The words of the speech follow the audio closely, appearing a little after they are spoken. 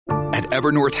At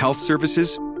Evernorth Health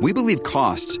Services, we believe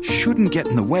costs shouldn't get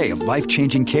in the way of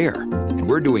life-changing care, and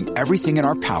we're doing everything in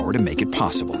our power to make it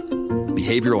possible.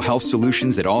 Behavioral health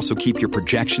solutions that also keep your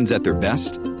projections at their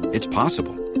best? It's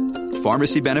possible.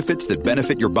 Pharmacy benefits that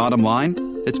benefit your bottom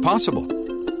line? It's possible.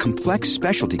 Complex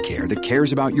specialty care that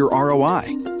cares about your ROI?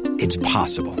 It's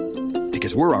possible.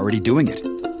 Because we're already doing it.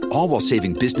 All while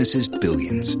saving businesses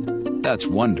billions. That's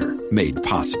Wonder made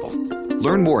possible.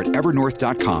 Learn more at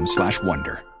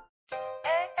evernorth.com/wonder.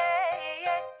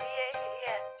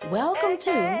 Welcome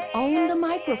to Own the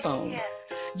Microphone.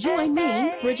 Join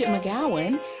me, Bridget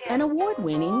McGowan, an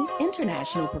award-winning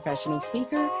international professional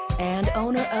speaker and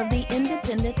owner of the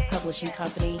independent publishing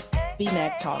company,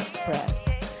 BMAC Talks Press.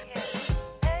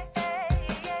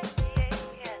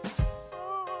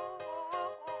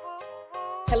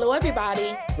 Hello,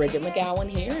 everybody. Bridget McGowan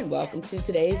here, and welcome to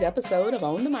today's episode of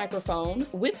Own the Microphone.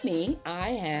 With me,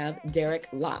 I have Derek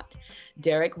Lott.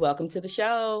 Derek, welcome to the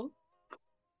show.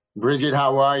 Bridget,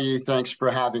 how are you? Thanks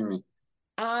for having me.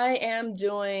 I am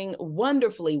doing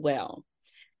wonderfully well.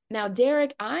 Now,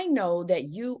 Derek, I know that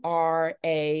you are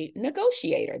a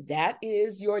negotiator. That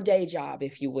is your day job,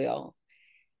 if you will.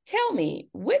 Tell me,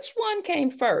 which one came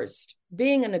first,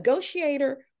 being a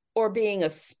negotiator or being a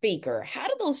speaker? How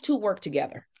do those two work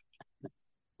together?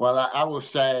 Well, I will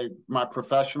say my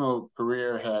professional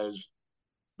career has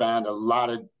spanned a lot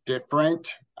of different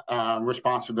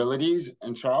responsibilities.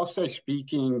 And so I'll say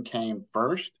speaking came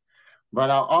first,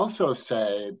 but I'll also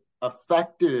say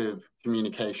effective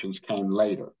communications came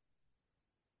later.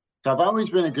 So I've always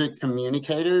been a good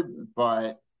communicator,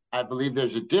 but I believe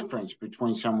there's a difference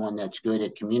between someone that's good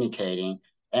at communicating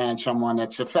and someone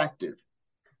that's effective.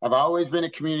 I've always been a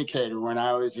communicator. When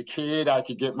I was a kid, I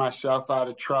could get myself out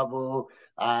of trouble.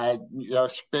 I'd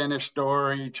spin a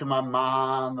story to my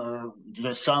mom or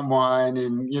just someone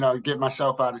and, get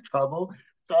myself out of trouble.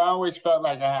 So I always felt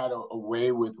like I had a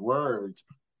way with words.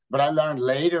 But I learned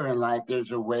later in life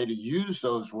there's a way to use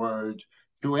those words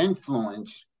to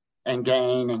influence and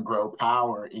gain and grow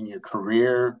power in your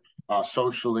career,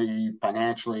 socially,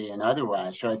 financially, and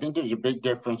otherwise. So I think there's a big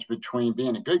difference between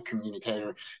being a good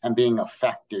communicator and being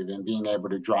effective and being able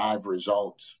to drive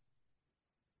results.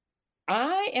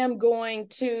 I am going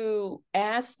to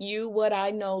ask you what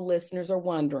I know listeners are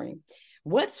wondering.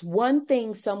 What's one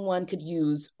thing someone could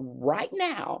use right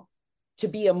now to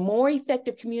be a more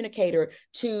effective communicator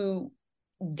to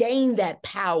gain that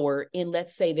power in,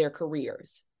 let's say, their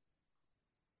careers?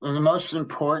 Well, the most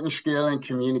important skill in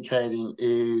communicating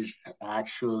is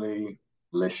actually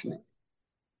listening.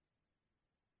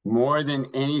 More than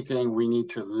anything, we need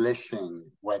to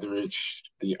listen, whether it's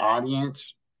the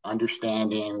audience,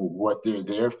 understanding what they're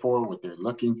there for, what they're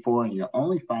looking for. And you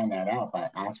only find that out by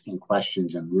asking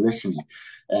questions and listening.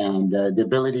 And the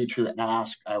ability to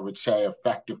ask, I would say,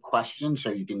 effective questions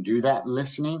so you can do that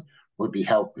listening would be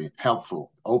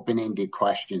helpful, open-ended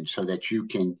questions so that you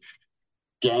can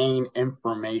gain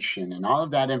information. And all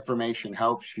of that information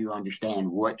helps you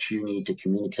understand what you need to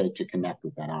communicate to connect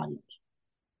with that audience.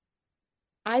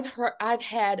 I've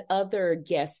had other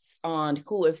guests on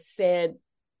who have said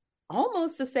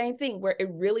almost the same thing, where it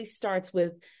really starts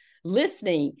with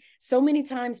listening. So many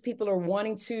times people are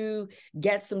wanting to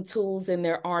get some tools in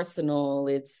their arsenal.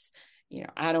 It's,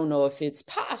 I don't know if it's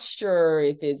posture,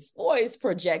 if it's voice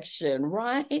projection,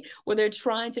 right? Where they're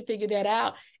trying to figure that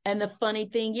out. And the funny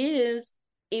thing is,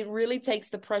 it really takes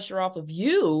the pressure off of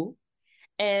you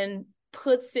and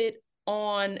puts it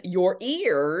on your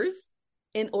ears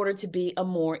in order to be a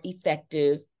more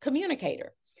effective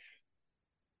communicator.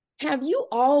 Have you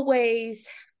always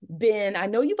been, I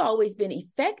know you've always been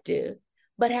effective,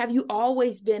 but have you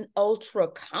always been ultra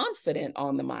confident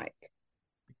on the mic?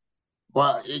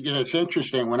 Well, it's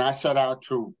interesting. When I set out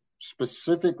to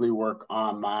specifically work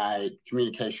on my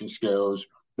communication skills,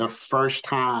 the first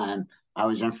time I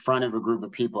was in front of a group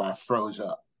of people, I froze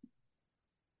up.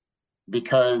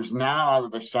 Because now all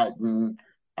of a sudden,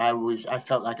 I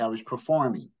felt like I was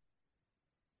performing.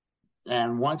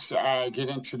 And once I get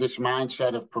into this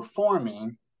mindset of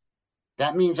performing,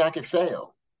 that means I could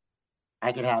fail.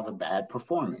 I could have a bad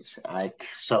performance.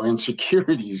 So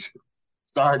insecurities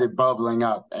started bubbling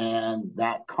up, and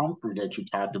that comfort that you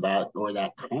talked about, or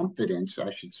that confidence, I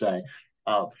should say,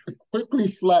 quickly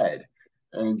fled.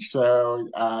 And so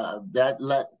that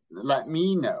let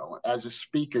me know, as a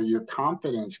speaker, your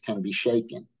confidence can be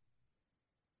shaken.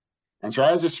 And so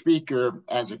as a speaker,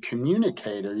 as a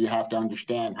communicator, you have to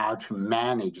understand how to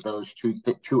manage those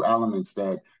two elements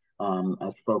that I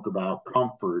spoke about: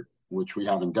 comfort, which we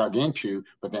haven't dug into,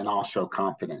 but then also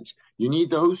confidence. You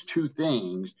need those two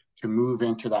things to move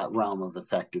into that realm of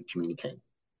effective communicating.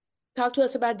 Talk to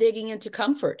us about digging into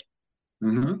comfort.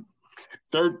 Mm-hmm.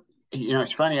 Third,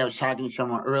 it's funny. I was talking to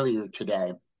someone earlier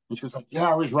today, and she was like, "Yeah,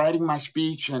 I was writing my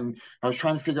speech, and I was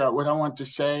trying to figure out what I want to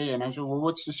say." And I said, "Well,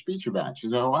 what's the speech about?" She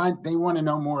said, "Oh, they want to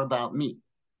know more about me."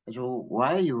 I said, "Well,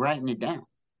 why are you writing it down?"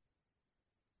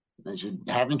 I said,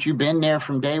 "Haven't you been there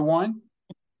from day one?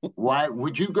 Why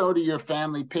would you go to your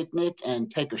family picnic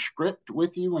and take a script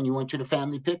with you when you went to the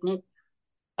family picnic?"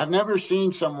 I've never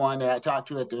seen someone that I talked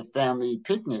to at the family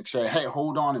picnic say, "Hey,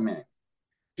 hold on a minute.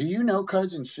 Do you know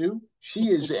Cousin Sue? She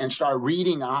is," and start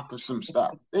reading off of some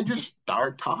stuff. They just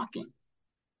start talking.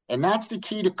 And that's the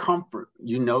key to comfort.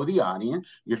 You know the audience,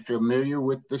 you're familiar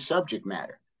with the subject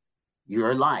matter,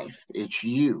 your life, it's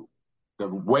you. The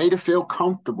way to feel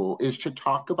comfortable is to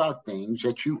talk about things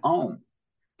that you own,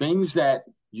 things that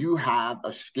you have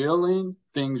a skill in,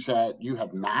 things that you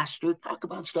have mastered. Talk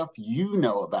about stuff you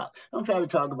know about. Don't try to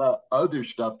talk about other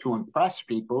stuff to impress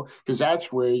people, because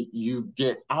that's where you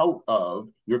get out of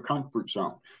your comfort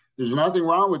zone. There's nothing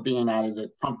wrong with being out of the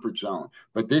comfort zone,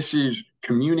 but this is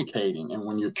communicating. And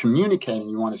when you're communicating,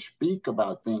 you want to speak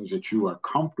about things that you are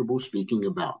comfortable speaking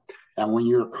about. And when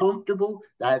you're comfortable,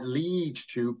 that leads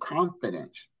to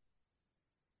confidence.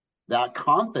 That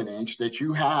confidence that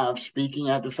you have speaking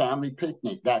at the family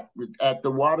picnic, that at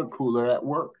the water cooler at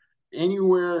work,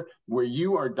 anywhere where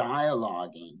you are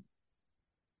dialoguing,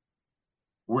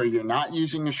 where you're not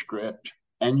using a script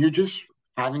and you're just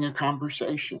having a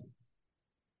conversation.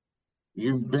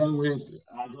 You've been with,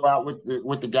 I go out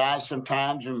with the guys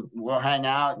sometimes, and we'll hang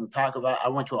out and talk about. I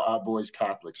went to an all boys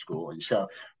Catholic school, and so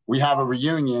we have a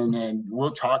reunion, and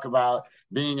we'll talk about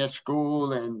being at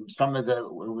school and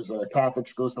it was a Catholic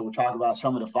school, so we'll talk about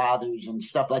some of the fathers and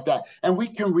stuff like that, and we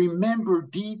can remember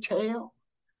detail.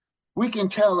 We can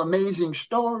tell amazing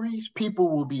stories. People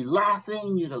will be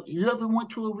laughing. You ever went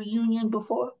to a reunion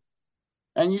before,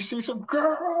 and you see some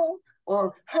girl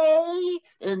or hey,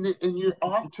 and you're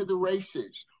off to the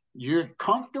races. You're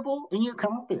comfortable and you're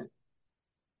confident.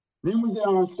 Then we get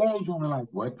on stage and we're like,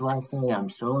 what do I say? I'm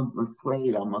so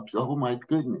afraid. Oh my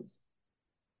goodness.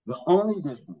 The only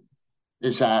difference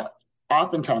is that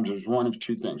oftentimes there's one of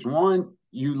two things. One,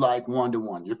 you like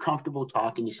one-to-one. You're comfortable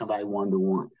talking to somebody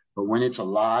one-to-one. But when it's a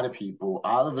lot of people,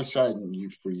 all of a sudden you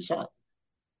freeze up.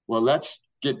 Well, let's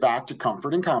get back to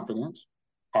comfort and confidence.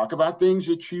 Talk about things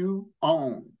that you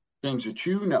own, things that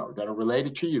you know that are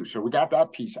related to you. So we got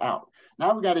that piece out.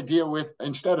 Now we got to deal with,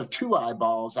 instead of 2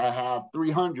 eyeballs, I have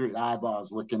 300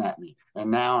 eyeballs looking at me.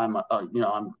 And now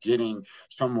I'm getting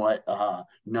somewhat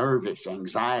nervous,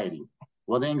 anxiety.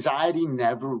 Well, the anxiety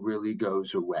never really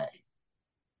goes away.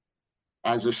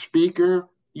 As a speaker,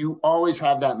 you always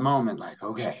have that moment like,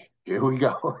 okay, here we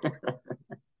go.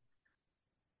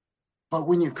 But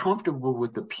when you're comfortable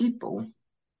with the people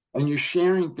and you're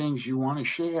sharing things you want to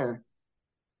share,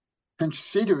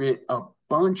 consider it a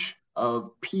bunch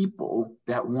of people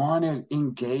that want to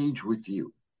engage with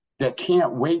you, that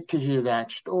can't wait to hear that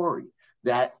story,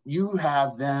 that you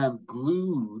have them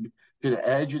glued to the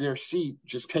edge of their seat,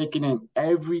 just taking in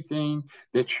everything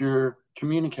that you're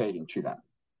communicating to them.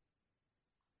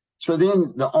 So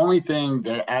then the only thing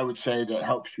that I would say that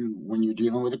helps you when you're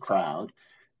dealing with a crowd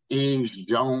is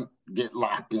don't get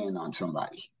locked in on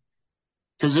somebody.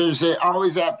 Because there's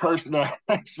always that person that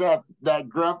has that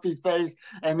grumpy face,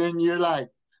 and then you're like,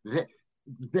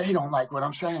 they don't like what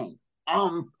I'm saying.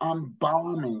 I'm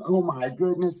bombing. Oh my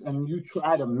goodness. And you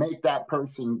try to make that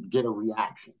person get a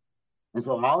reaction. And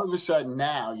so all of a sudden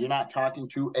now you're not talking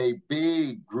to a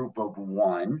big group of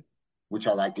one, which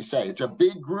I like to say, it's a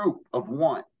big group of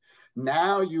one.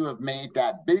 Now you have made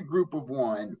that big group of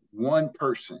one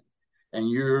person, and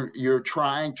you're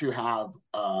trying to have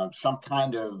some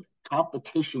kind of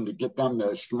competition to get them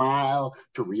to smile,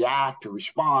 to react, to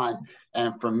respond,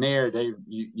 and from there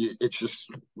it's just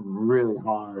really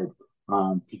hard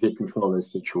to get control of the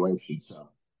situation. So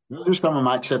those are some of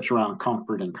my tips around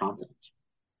comfort and confidence.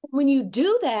 When you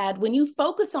do that, when you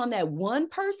focus on that one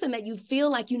person that you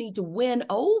feel like you need to win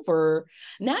over,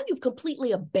 now you've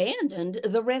completely abandoned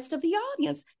the rest of the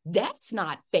audience. That's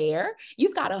not fair.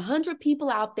 You've got 100 people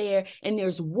out there, and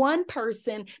there's one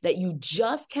person that you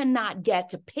just cannot get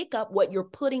to pick up what you're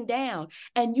putting down,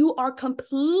 and you are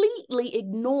completely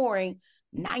ignoring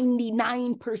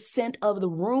 99% of the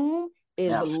room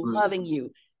is loving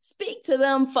you. Speak to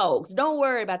them folks. Don't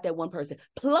worry about that one person.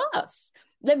 Plus,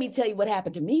 let me tell you what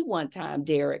happened to me one time,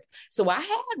 Derek. So I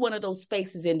had one of those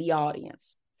faces in the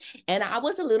audience, and I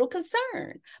was a little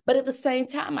concerned. But at the same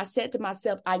time, I said to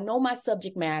myself, I know my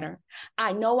subject matter.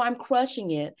 I know I'm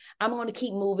crushing it. I'm going to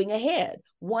keep moving ahead.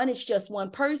 One, it's just one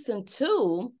person.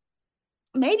 Two,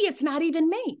 maybe it's not even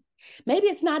me. Maybe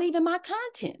it's not even my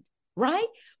content, right?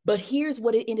 But here's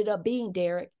what it ended up being,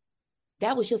 Derek.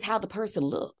 That was just how the person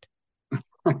looked.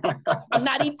 I'm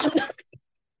not even kidding.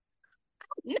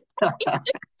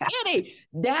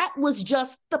 That was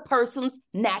just the person's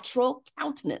natural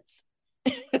countenance.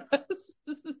 It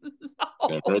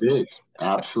is.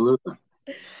 Absolutely.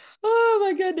 Oh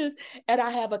my goodness. And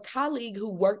I have a colleague who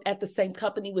worked at the same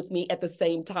company with me at the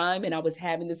same time. And I was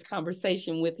having this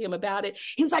conversation with him about it.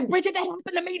 He was like, Bridget, that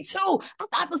happened to me too. I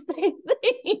thought the same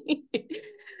thing.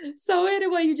 So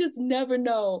anyway, you just never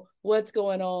know what's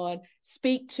going on.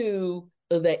 Speak to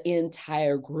the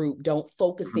entire group. Don't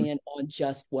focus in on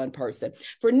just one person.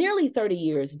 For nearly 30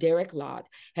 years, Derek Lott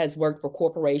has worked for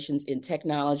corporations in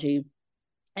technology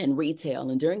and retail.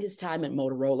 And during his time at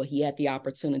Motorola, he had the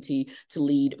opportunity to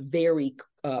lead very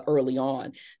early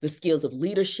on. The skills of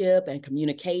leadership and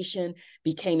communication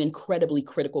became incredibly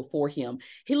critical for him.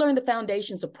 He learned the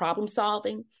foundations of problem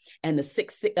solving and the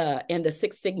Six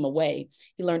Sigma way.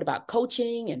 He learned about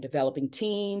coaching and developing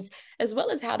teams, as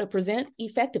well as how to present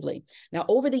effectively. Now,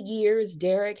 over the years,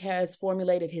 Derek has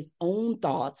formulated his own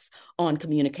thoughts on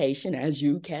communication, as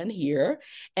you can hear,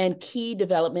 and key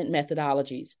development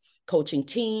methodologies. Coaching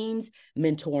teams,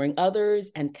 mentoring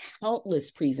others, and countless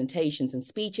presentations and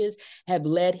speeches have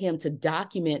led him to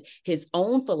document his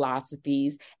own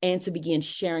philosophies and to begin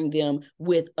sharing them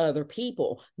with other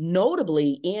people.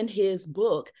 Notably, in his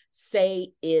book, Say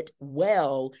It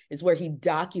Well, is where he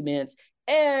documents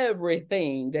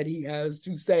everything that he has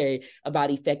to say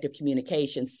about effective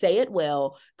communication. Say It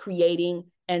Well, creating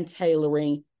and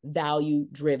tailoring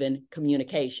value-driven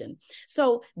communication.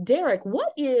 So, Derek,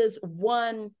 what is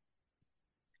one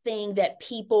thing that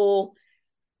people,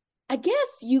 I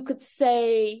guess you could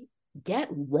say, get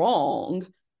wrong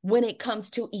when it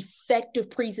comes to effective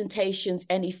presentations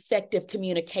and effective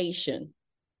communication?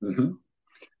 Mm-hmm.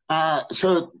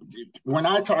 So when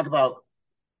I talk about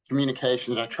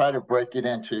communications, I try to break it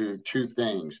into two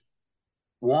things.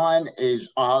 One is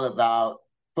all about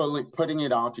putting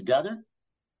it all together,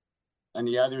 and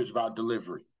the other is about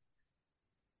delivery.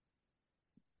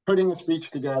 Putting a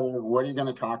speech together, what are you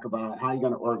going to talk about? How are you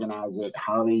going to organize it?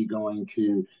 How are you going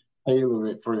to tailor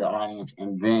it for your audience?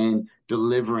 And then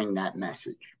delivering that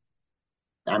message.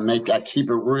 I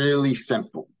keep it really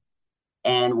simple.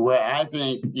 And where I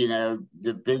think,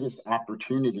 the biggest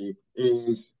opportunity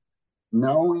is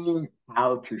knowing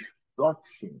how to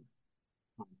structure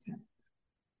content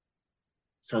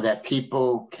so that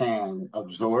people can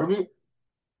absorb it,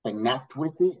 connect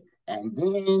with it, and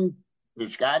then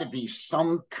there's got to be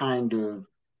some kind of,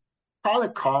 call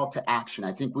it call to action.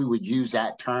 I think we would use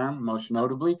that term most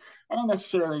notably. I don't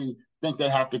necessarily think they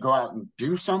have to go out and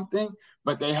do something,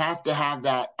 but they have to have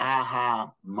that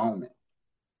aha moment.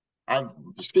 I've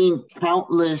seen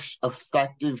countless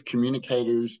effective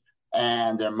communicators,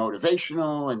 and they're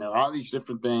motivational and they're all these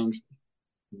different things.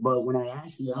 But when I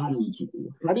ask the audience,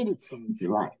 how did it change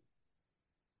your life?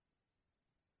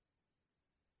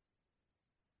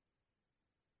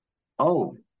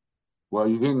 Oh, well,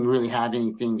 you didn't really have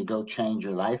anything to go change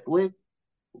your life with.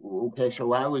 Okay, so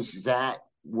why was that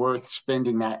worth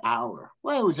spending that hour?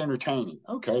 Well, it was entertaining.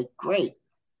 Okay, great.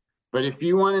 But if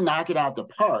you want to knock it out the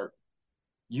park,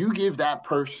 you give that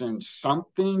person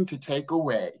something to take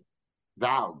away,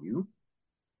 value,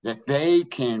 that they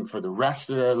can, for the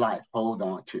rest of their life, hold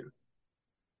on to.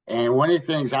 And one of the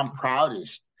things I'm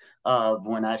proudest of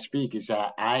when I speak is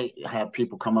that I have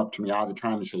people come up to me all the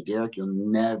time and say, Derek, you'll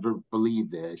never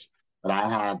believe this, but I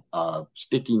have a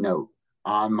sticky note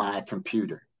on my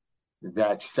computer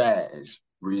that says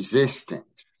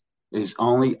resistance is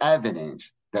only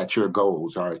evidence that your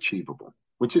goals are achievable,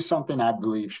 which is something I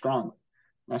believe strongly.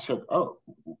 And I said, oh,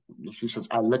 she says,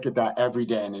 I look at that every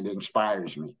day and it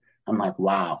inspires me. I'm like,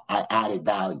 wow, I added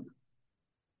value.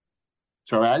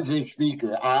 So as a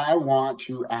speaker, I want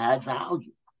to add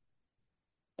value.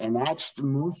 And that's the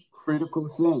most critical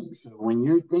thing. So when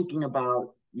you're thinking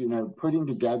about, putting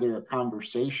together a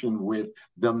conversation with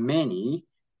the many,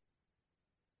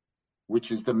 which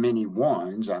is the many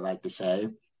ones, I like to say,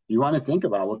 you want to think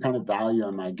about what kind of value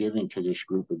am I giving to this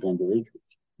group of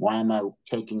individuals? Why am I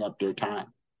taking up their time?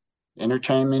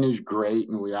 Entertainment is great,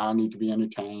 and we all need to be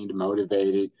entertained,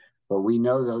 motivated, but we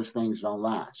know those things don't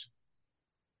last.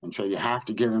 And so you have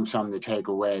to give them something to take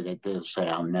away that they'll say,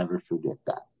 I'll never forget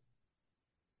that.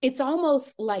 It's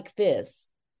almost like this.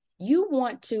 You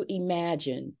want to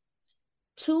imagine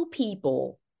two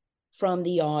people from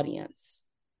the audience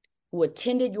who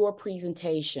attended your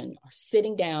presentation are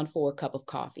sitting down for a cup of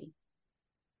coffee.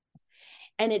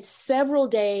 And it's several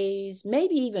days,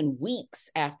 maybe even weeks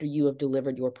after you have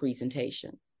delivered your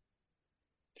presentation.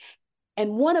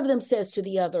 And one of them says to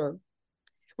the other,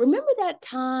 remember that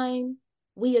time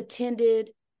we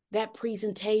attended that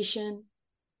presentation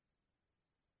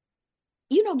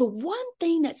the one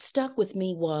thing that stuck with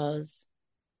me was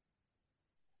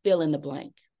fill in the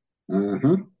blank.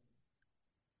 Mm-hmm.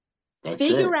 That's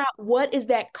Figure it. out what is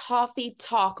that coffee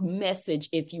talk message,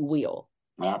 if you will.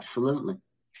 Absolutely.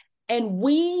 And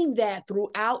weave that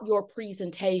throughout your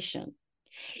presentation.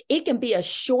 It can be a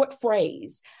short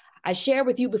phrase. I shared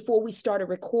with you before we started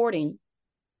recording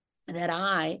that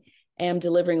I am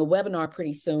delivering a webinar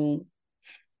pretty soon.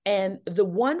 And the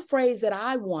one phrase that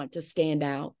I want to stand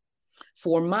out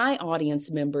for my audience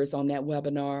members on that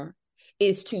webinar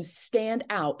is to stand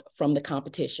out from the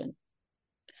competition.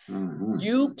 Mm-hmm.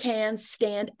 You can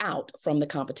stand out from the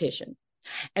competition.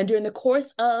 And during the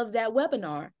course of that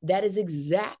webinar, that is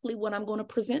exactly what I'm going to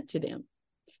present to them.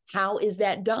 How is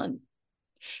that done?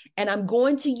 And I'm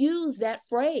going to use that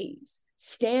phrase,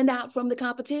 stand out from the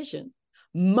competition,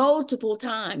 multiple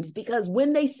times, because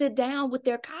when they sit down with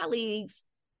their colleagues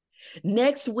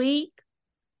next week,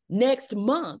 next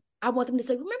month, I want them to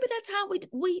say, remember that time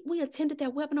we attended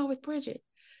that webinar with Bridget?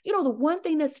 The one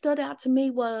thing that stood out to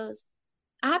me was,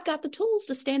 I've got the tools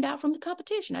to stand out from the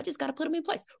competition. I just got to put them in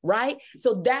place, right?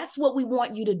 So that's what we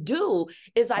want you to do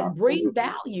is like bring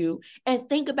value and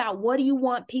think about what do you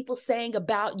want people saying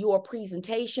about your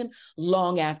presentation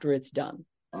long after it's done.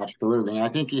 Absolutely. And I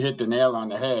think you hit the nail on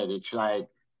the head. It's like,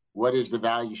 what is the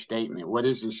value statement? What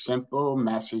is the simple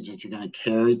message that you're going to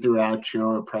carry throughout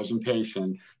your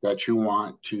presentation that you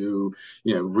want to,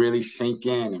 really sink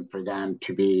in and for them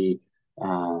to be,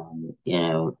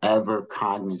 ever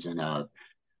cognizant of?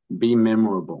 Be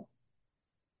memorable.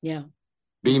 Yeah.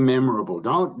 Be memorable.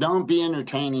 Don't be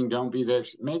entertaining. Don't be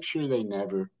this. Make sure they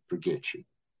never forget you.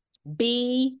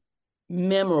 Be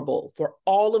memorable for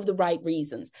all of the right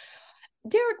reasons.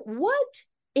 Derek, what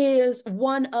is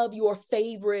one of your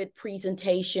favorite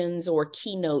presentations or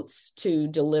keynotes to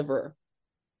deliver?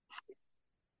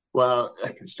 Well,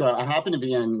 so I happen to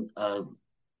be in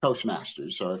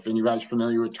Toastmasters. So if anybody's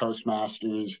familiar with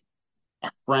Toastmasters, a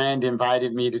friend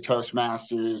invited me to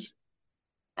Toastmasters.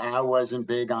 I wasn't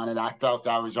big on it. I felt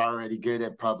I was already good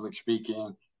at public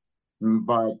speaking,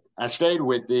 but I stayed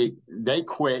with it. They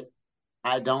quit.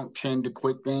 I don't tend to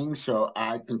quit things, so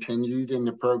I continued in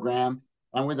the program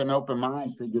and with an open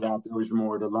mind figured out there was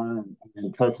more to learn.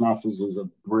 And Toastmasters is a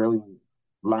brilliant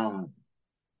lab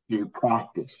to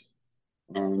practice.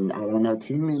 And I don't know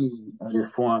too many other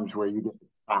forums where you get to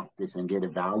practice and get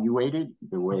evaluated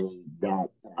the way that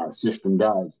system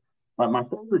does. But my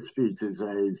favorite speech is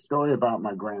a story about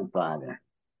my grandfather.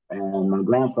 And my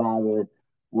grandfather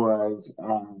was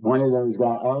one of those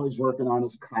guys always working on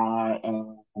his car.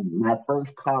 And my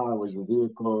first car was a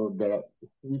vehicle that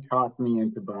he talked me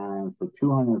into buying for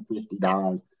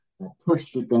 $250. I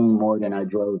pushed the thing more than I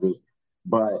drove it.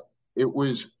 But it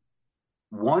was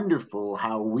wonderful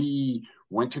how we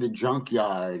went to the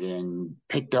junkyard and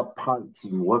picked up parts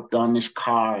and worked on this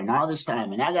car and all this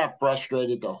time. And I got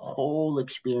frustrated the whole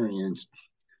experience,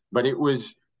 but it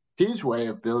was his way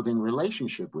of building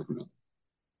relationship with me.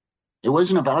 It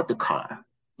wasn't about the car.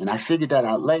 And I figured that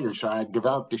out later. So I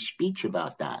developed a speech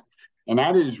about that. And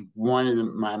that is one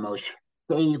of my most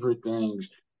favorite things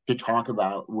to talk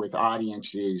about with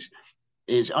audiences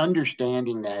is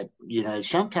understanding that,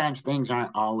 sometimes things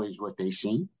aren't always what they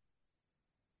seem.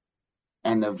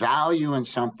 And the value in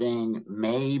something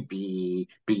may be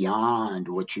beyond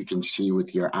what you can see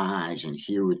with your eyes and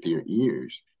hear with your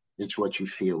ears. It's what you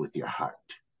feel with your heart.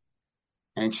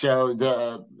 And so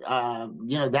that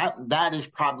is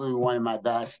probably one of my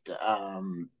best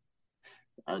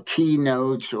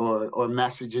keynotes or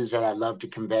messages that I love to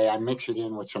convey. I mix it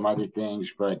in with some other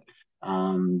things, but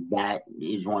that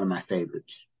is one of my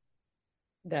favorites.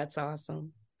 That's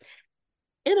awesome.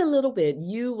 In a little bit,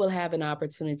 you will have an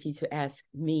opportunity to ask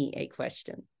me a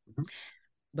question. Mm-hmm.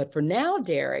 But for now,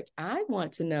 Derek, I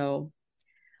want to know,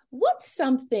 what's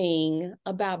something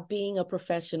about being a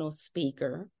professional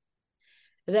speaker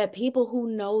that people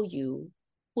who know you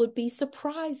would be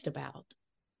surprised about?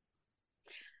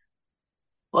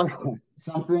 Well,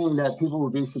 something that people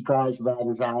would be surprised about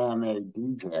is I am a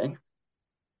DJ.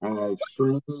 I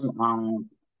stream on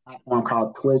a platform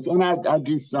called Twitch, and I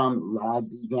do some live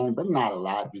DJing, but not a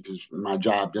lot because my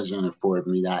job doesn't afford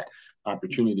me that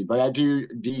opportunity. But I do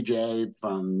DJ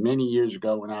from many years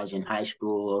ago when I was in high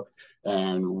school,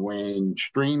 and when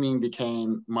streaming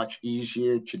became much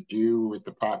easier to do with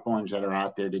the platforms that are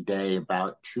out there today,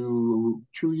 about two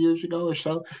years ago or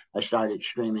so, I started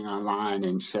streaming online,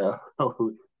 and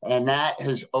that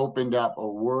has opened up a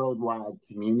worldwide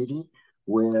community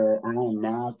where I am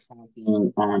now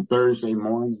talking on Thursday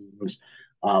mornings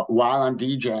while I'm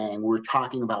DJing. We're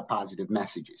talking about positive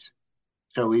messages.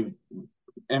 So we've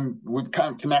kind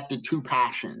of connected two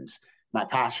passions. my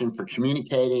passion for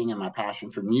communicating and my passion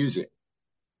for music.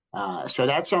 So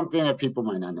that's something that people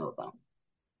might not know about.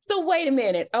 So wait a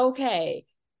minute. Okay.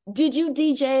 Did you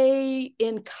DJ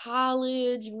in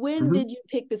college? When Mm-hmm. did you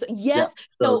pick this? Yeah. Yes.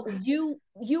 So So you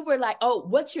were like, oh,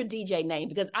 what's your DJ name?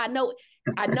 Because I know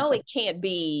it can't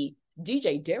be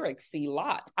DJ Derek C.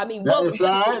 Lott. I mean, that what is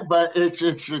what's your right, but it's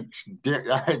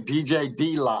DJ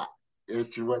D Lot.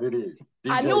 It's what it is.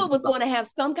 I DJ knew D it was Lot. going to have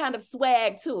some kind of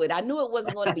swag to it. I knew it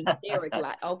wasn't going to be Derek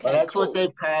Lott. Well, Okay, that's what cool.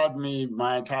 they've called me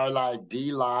my entire life,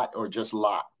 D Lot or just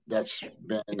Lot. That's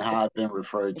been how I've been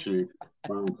referred to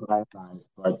my entire life.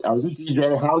 But I was a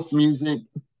DJ, house music.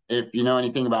 If you know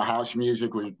anything about house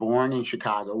music, was born in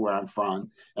Chicago, where I'm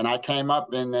from, and I came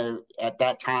up at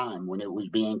that time when it was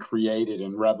being created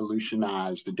and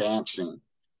revolutionized the dancing.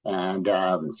 And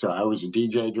so I was a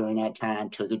DJ during that time.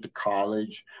 Took it to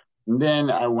college. And then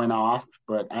I went off,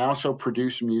 but I also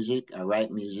produce music. I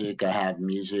write music. I have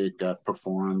music. I've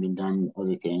performed and done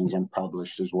other things. I'm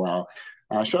published as well.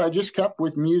 So I just kept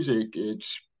with music.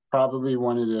 It's probably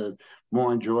one of the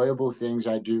more enjoyable things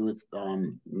I do with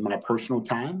my personal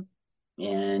time.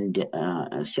 And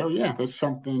so, yeah, that's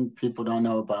something people don't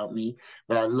know about me.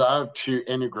 But I love to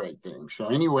integrate things. So,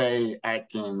 anyway, I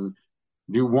can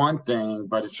do one thing,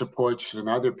 but it supports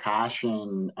another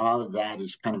passion. All of that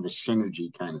is kind of a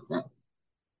synergy kind of thing.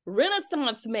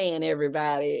 Renaissance man,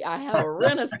 everybody. I have a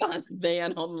Renaissance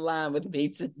man on the line with me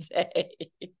today.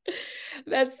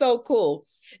 That's so cool.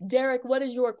 Derek, what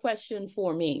is your question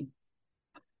for me?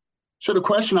 So the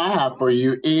question I have for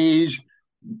you is,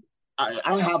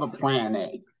 I have a plan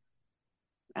A.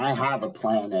 I have a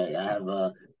plan A. I have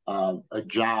a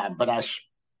job, but I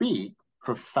speak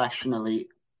professionally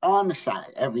on the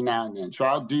side every now and then. So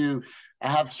I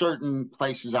have certain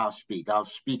places I'll speak. I'll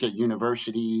speak at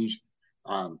universities,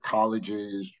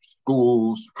 colleges,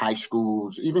 schools, high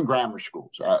schools, even grammar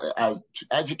schools.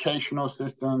 Educational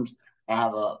systems, I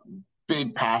have a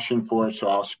big passion for it, so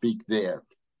I'll speak there.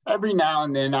 Every now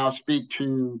and then, I'll speak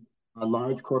to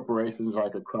large corporations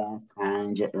like a Kraft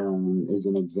Heinz is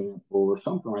an example, or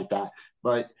something like that.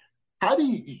 But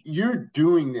you're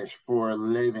doing this for a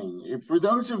living? For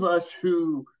those of us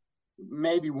who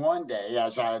maybe one day,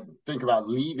 as I think about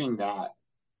leaving that,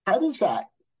 how does that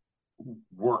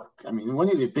work? I mean, one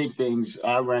of the big things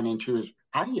I run into is,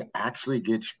 how do you actually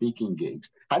get speaking gigs?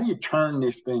 How do you turn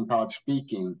this thing called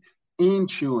speaking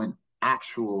into an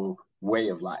actual way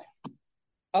of life?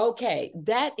 Okay,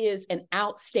 that is an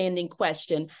outstanding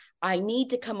question. I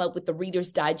need to come up with the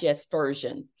Reader's Digest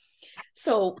version.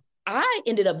 So I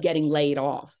ended up getting laid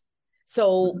off.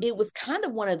 So it was kind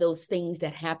of one of those things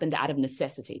that happened out of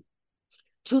necessity.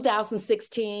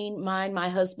 2016, my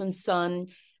husband's son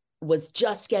was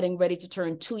just getting ready to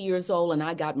turn 2 years old, and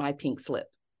I got my pink slip.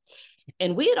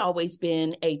 And we had always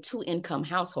been a two-income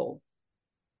household.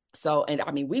 So, and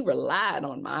I mean, we relied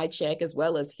on my check as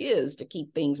well as his to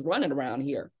keep things running around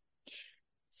here.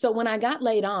 So when I got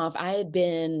laid off, I had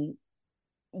been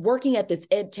working at this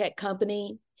ed tech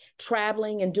company,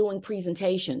 traveling and doing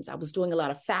presentations. I was doing a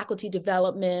lot of faculty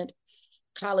development.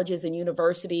 Colleges and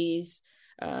universities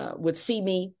would see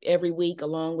me every week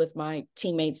along with my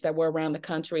teammates that were around the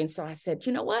country. And so I said,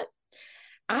 you know what?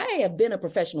 I have been a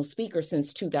professional speaker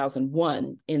since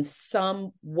 2001 in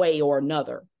some way or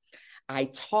another. I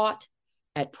taught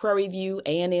at Prairie View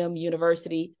A&M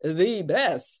University, the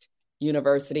best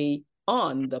university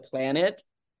on the planet.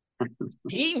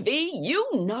 PV.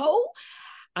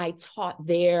 I taught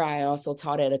there. I also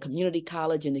taught at a community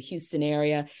college in the Houston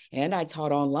area, and I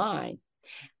taught online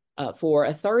for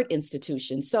a third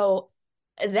institution. So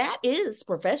that is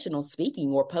professional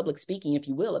speaking, or public speaking, if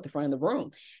you will, at the front of the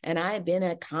room. And I had been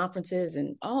at conferences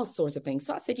and all sorts of things.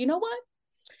 So I said, you know what?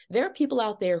 There are people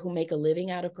out there who make a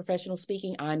living out of professional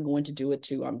speaking. I'm going to do it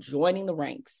too. I'm joining the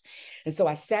ranks. And so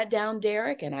I sat down,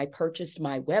 Derek, and I purchased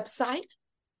my website.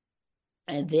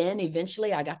 And then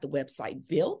eventually I got the website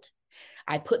built.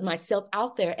 I put myself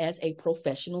out there as a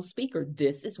professional speaker.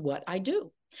 This is what I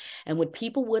do. And when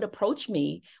people would approach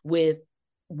me with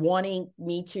wanting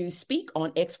me to speak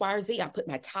on X, Y, or Z, I put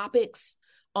my topics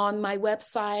on my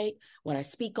website. When I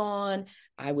speak on,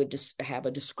 I would just have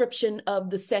a description of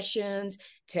the sessions,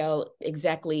 tell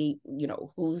exactly,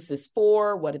 who's this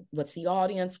for, what's the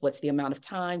audience, what's the amount of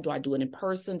time, do I do it in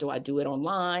person, do I do it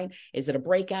online, is it a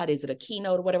breakout, is it a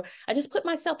keynote or whatever. I just put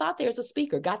myself out there as a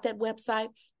speaker, got that website,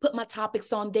 put my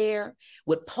topics on there,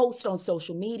 would post on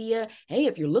social media. Hey,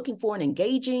 if you're looking for an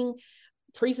engaging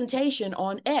presentation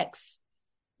on X,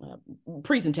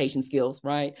 presentation skills,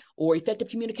 right? Or effective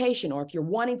communication, or if you're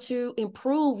wanting to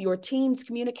improve your team's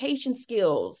communication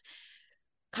skills,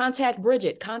 contact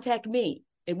Bridget, contact me.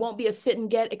 It won't be a sit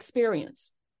and get experience.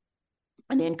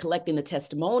 and then collecting the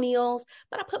testimonials.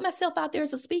 But I put myself out there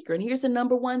as a speaker. And here's the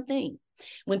number one thing.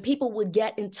 When people would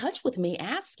get in touch with me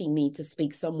asking me to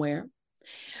speak somewhere,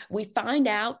 we find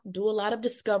out, do a lot of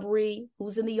discovery,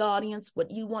 who's in the audience, what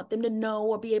you want them to know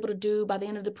or be able to do by the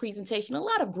end of the presentation, a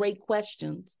lot of great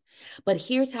questions. But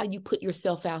here's how you put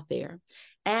yourself out there.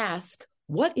 Ask,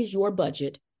 what is your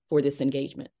budget for this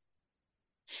engagement?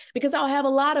 Because I'll have a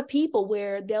lot of people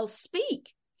where they'll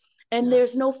speak and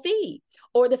there's no fee,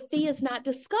 or the fee is not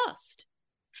discussed.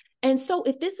 And so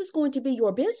if this is going to be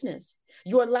your business,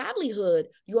 your livelihood,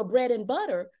 your bread and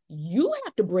butter, you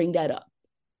have to bring that up.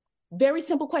 Very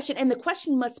simple question. And the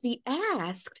question must be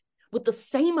asked with the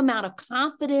same amount of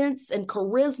confidence and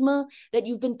charisma that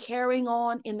you've been carrying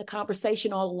on in the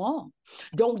conversation all along.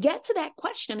 Don't get to that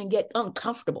question and get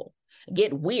uncomfortable,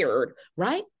 get weird,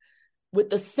 right? With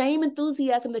the same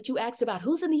enthusiasm that you asked about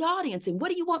who's in the audience and what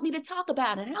do you want me to talk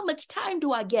about and how much time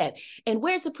do I get and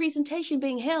where's the presentation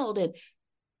being held and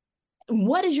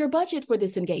what is your budget for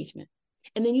this engagement?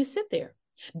 And then you sit there.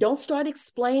 Don't start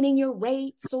explaining your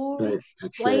rates or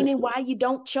explaining why you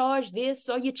don't charge this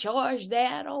or you charge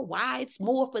that or why it's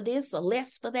more for this or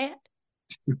less for that.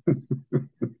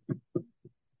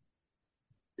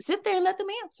 Sit there and let them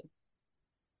answer.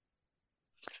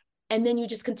 And then you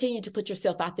just continue to put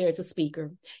yourself out there as a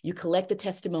speaker. You collect the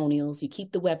testimonials, you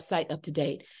keep the website up to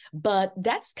date. But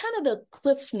that's kind of the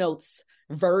Cliff's Notes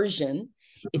version.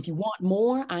 If you want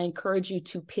more, I encourage you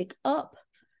to pick up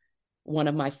one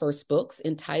of my first books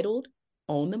entitled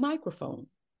On the Microphone: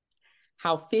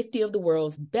 How 50 of the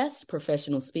World's Best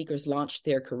Professional Speakers Launched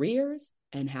Their Careers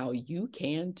and How You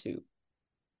Can Too.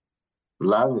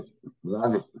 Love it.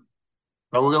 Love it.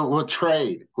 But we'll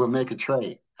trade. We'll make a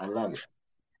trade. I love it.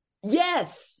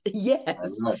 Yes. Yes.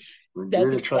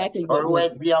 That's exactly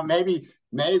what maybe,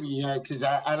 because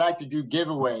I like to do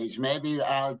giveaways. Maybe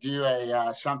I'll do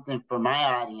something for my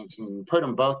audience and put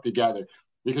them both together.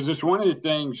 Because it's one of the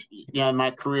things, in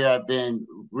my career, I've been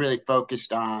really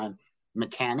focused on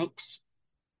mechanics.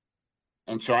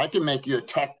 And so I can make you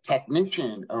a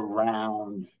technician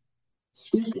around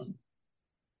speaking.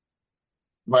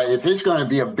 But if it's going to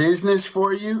be a business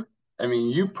for you, I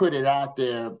mean, you put it out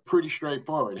there pretty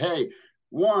straightforward. Hey,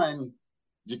 one,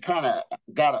 you kind of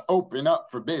got to open up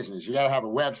for business. You got to have a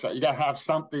website. You got to have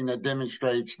something that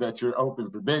demonstrates that you're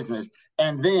open for business.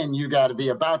 And then you got to be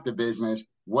about the business.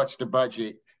 What's the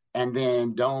budget? And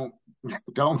then don't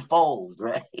fold,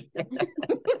 right?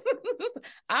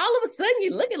 All of a sudden,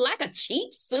 you're looking like a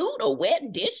cheap suit, a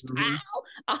wet dish towel.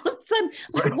 All of a sudden,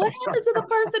 like, what happened to the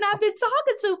person I've been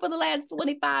talking to for the last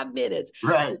 25 minutes?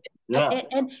 Right. Yeah.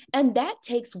 And that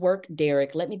takes work,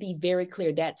 Derek. Let me be very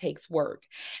clear. That takes work.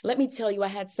 Let me tell you, I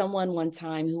had someone one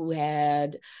time who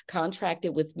had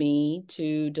contracted with me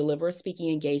to deliver a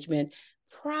speaking engagement,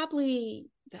 probably,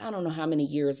 I don't know how many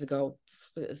years ago,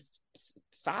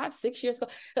 5-6 years ago,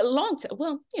 a long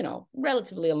time,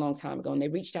 relatively a long time ago. And they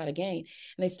reached out again and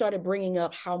they started bringing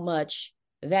up how much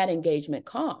that engagement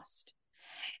cost.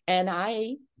 And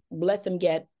I let them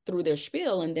get through their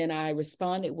spiel. And then I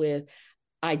responded with,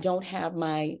 I don't have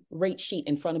my rate sheet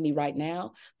in front of me right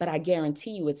now, but I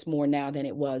guarantee you it's more now than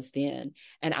it was then.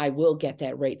 And I will get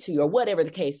that rate to you, or whatever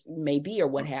the case may be, or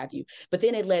what have you. But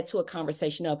then it led to a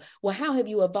conversation of, well, how have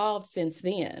you evolved since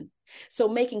then? So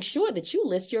making sure that you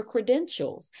list your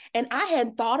credentials. And I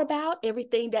hadn't thought about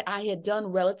everything that I had done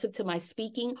relative to my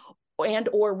speaking and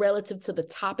or relative to the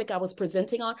topic I was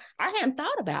presenting on. I hadn't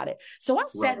thought about it. So I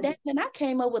sat down and I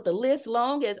came up with a list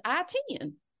long as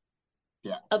I-10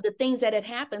 of the things that had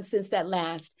happened since that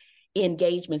last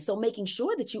engagement. So making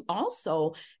sure that you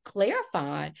also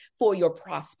clarify for your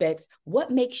prospects what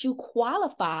makes you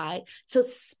qualified to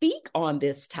speak on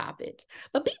this topic.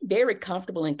 But be very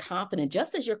comfortable and confident,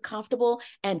 just as you're comfortable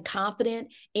and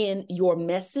confident in your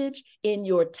message, in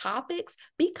your topics.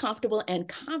 Be comfortable and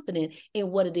confident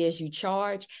in what it is you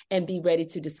charge and be ready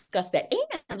to discuss that.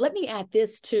 And let me add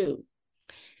this too.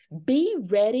 Be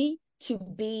ready to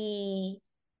be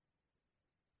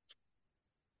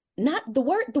not the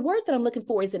word that I'm looking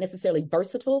for isn't necessarily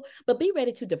versatile, but be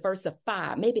ready to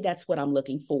diversify. Maybe that's what I'm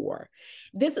looking for.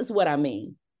 This is what I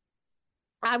mean.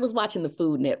 I was watching the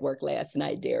Food Network last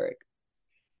night, Derek,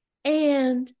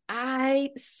 and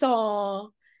I saw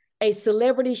a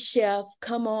celebrity chef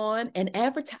come on and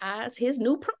advertise his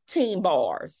new protein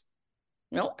bars.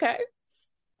 Okay.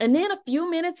 And then a few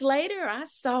minutes later, I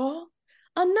saw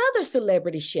another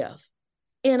celebrity chef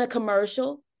in a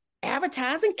commercial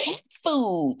advertising cat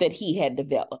food that he had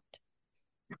developed.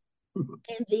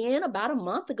 And then about a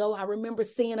month ago, I remember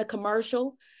seeing a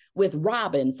commercial with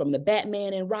Robin from the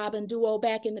Batman and Robin duo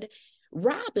back in the day.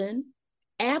 Robin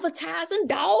advertising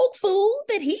dog food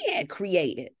that he had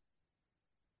created.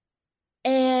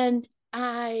 And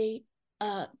I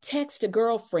text a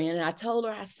girlfriend and I told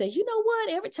her, I said, you know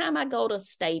what? Every time I go to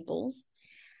Staples,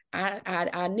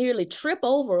 I nearly trip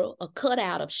over a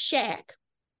cutout of Shaq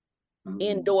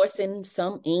endorsing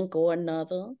some ink or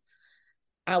another.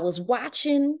 I was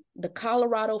watching the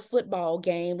Colorado football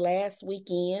game last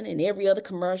weekend, and every other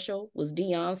commercial was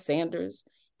Deion Sanders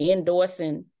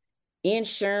endorsing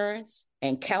insurance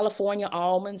and California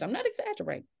almonds. I'm not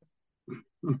exaggerating.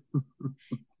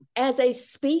 As a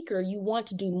speaker, you want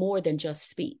to do more than just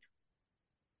speak.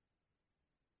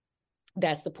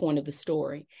 That's the point of the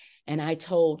story. And I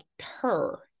told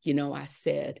her, I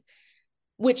said,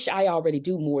 which I already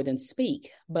do more than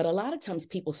speak, but a lot of times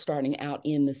people starting out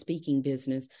in the speaking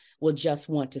business will just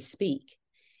want to speak,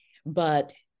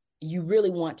 but you really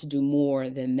want to do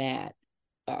more than that.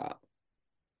 And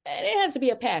it has to be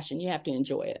a passion. You have to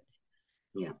enjoy it.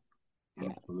 Yeah.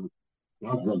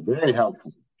 That's very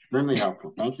helpful. Extremely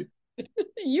helpful. Thank you.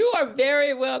 You are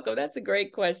very welcome. That's a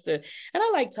great question. And I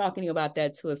like talking about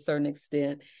that to a certain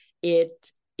extent.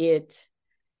 It's a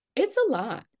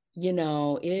lot.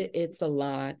 It's a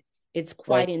lot. It's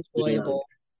quite enjoyable.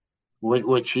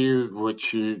 What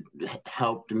you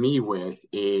helped me with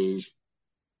is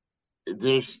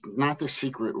there's not the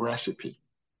secret recipe.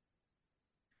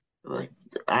 Right?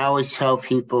 I always tell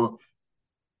people,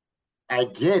 I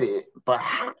get it, but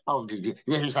how did you?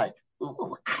 There's like,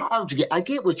 how did you get? I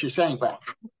get what you're saying, but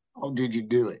how did you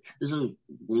do it? It's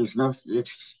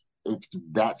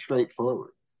that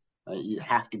straightforward. You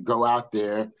have to go out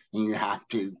there and you have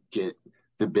to get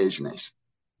the business.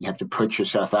 You have to put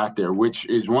yourself out there, which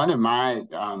is one of my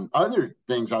other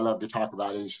things I love to talk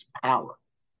about is power.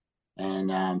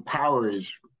 And power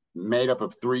is made up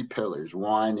of three pillars.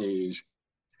 One is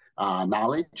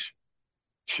knowledge,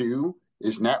 two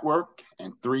is network,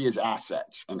 and three is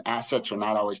assets. And assets are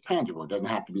not always tangible. It doesn't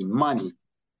have to be money.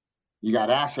 You got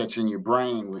assets in your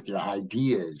brain with your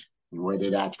ideas,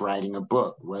 whether that's writing a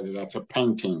book, whether that's a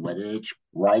painting, whether it's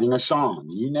writing a song,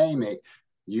 you name it,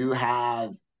 you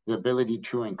have the ability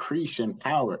to increase in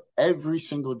power every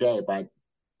single day by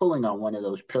pulling on one of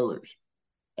those pillars.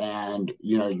 And,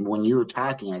 when you were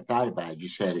talking, I thought about it. You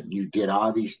said you did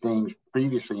all these things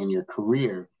previously in your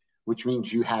career, which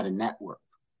means you had a network.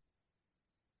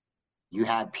 You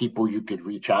had people you could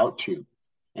reach out to.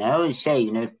 And I always say,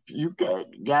 if you've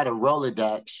got a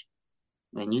Rolodex,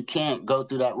 and you can't go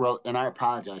through that and I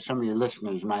apologize, some of your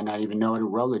listeners might not even know what a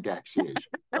Rolodex is.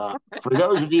 For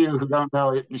those of you who don't know,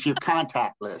 it's your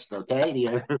contact list, okay?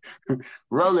 Your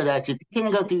Rolodex. If you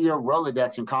can't go through your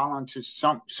Rolodex and call on to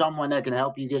someone that can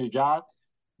help you get a job,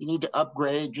 you need to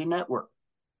upgrade your network.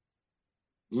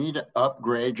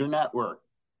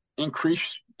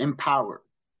 Increase in power.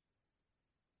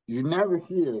 You never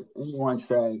hear anyone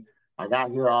say, I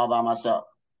got here all by myself.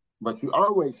 But you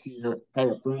always hear, hey,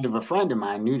 a friend of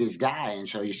mine knew this guy, and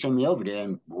so you send me over there,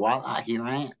 and voila, here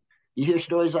I am. You hear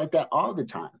stories like that all the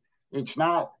time. It's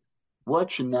not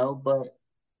what you know, but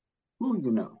who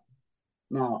you know.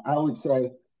 Now, I would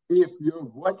say if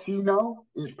what you know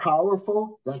is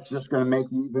powerful, that's just going to make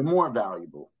you even more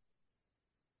valuable.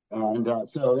 And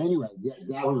so anyway,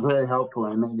 that was very helpful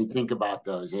and made me think about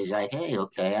those. It's like, hey,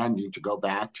 okay, I need to go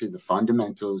back to the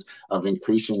fundamentals of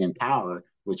increasing in power,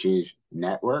 which is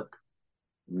network,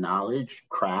 knowledge,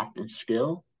 craft, and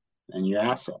skill, and your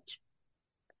assets.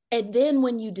 And then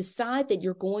when you decide that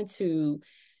you're going to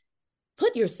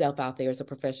put yourself out there as a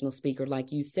professional speaker,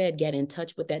 like you said, get in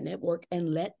touch with that network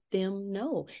and let them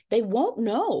know. They won't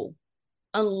know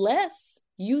unless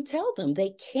you tell them.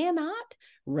 They cannot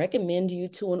recommend you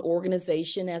to an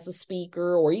organization as a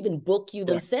speaker or even book you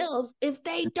themselves if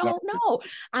they don't know.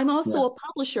 I'm also a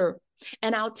publisher,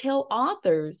 and I'll tell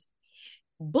authors,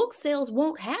 book sales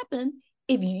won't happen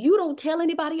if you don't tell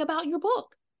anybody about your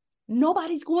book.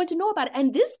 Nobody's going to know about it.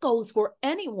 And this goes for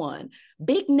anyone,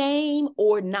 big name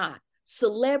or not,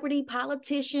 celebrity,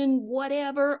 politician,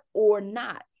 whatever or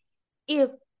not.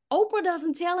 If Oprah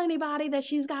doesn't tell anybody that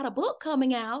she's got a book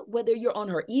coming out, whether you're on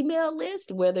her email list,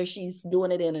 whether she's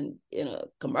doing it in a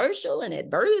commercial, an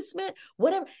advertisement,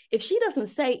 whatever. If she doesn't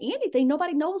say anything,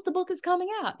 nobody knows the book is coming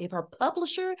out. If her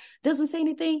publisher doesn't say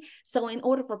anything. So in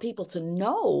order for people to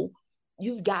know,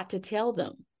 you've got to tell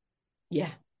them.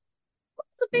 Yeah.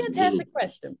 It's a fantastic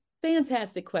question.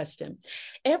 Fantastic question.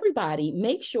 Everybody,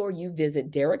 make sure you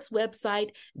visit Derek's website,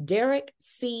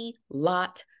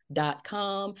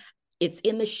 derekclott.com. It's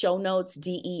in the show notes,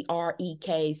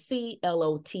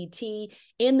 DEREKCLOTT.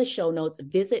 In the show notes,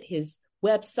 visit his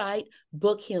website,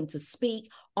 book him to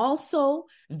speak. Also,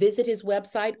 visit his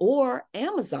website or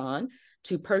Amazon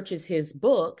to purchase his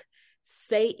book,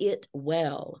 Say it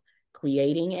well,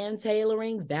 creating and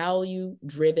tailoring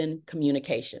value-driven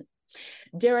communication.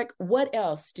 Derek, what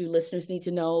else do listeners need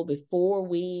to know before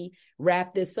we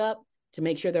wrap this up to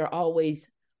make sure they're always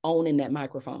owning that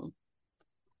microphone?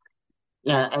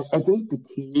 Yeah, I think the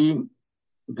key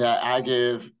that I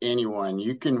give anyone,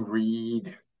 you can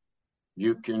read,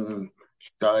 you can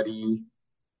study,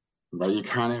 but you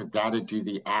kind of got to do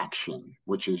the action,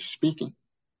 which is speaking.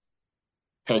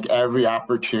 Take every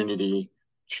opportunity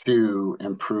to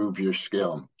improve your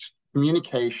skill.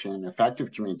 Communication,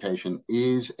 effective communication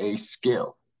is a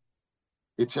skill.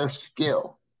 It's a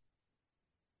skill.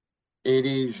 It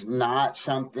is not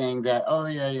something that, oh,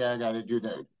 yeah, I got to do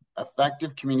that.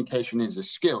 Effective communication is a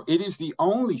skill. It is the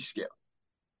only skill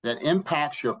that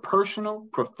impacts your personal,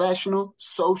 professional,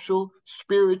 social,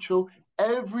 spiritual,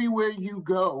 everywhere you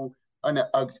go.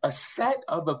 A set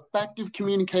of effective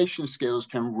communication skills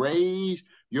can raise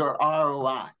your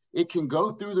ROI. It can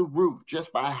go through the roof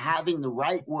just by having the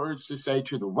right words to say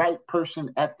to the right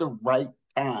person at the right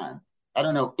time. I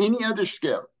don't know any other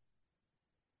skill.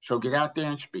 So get out there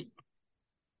and speak.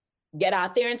 Get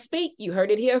out there and speak. You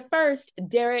heard it here first.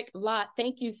 Derek Lott,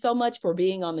 thank you so much for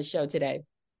being on the show today.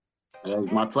 It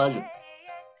was my pleasure.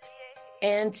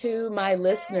 And to my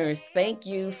listeners, thank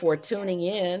you for tuning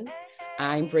in.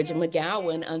 I'm Bridget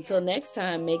McGowan. Until next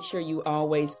time, make sure you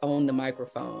always own the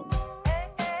microphone.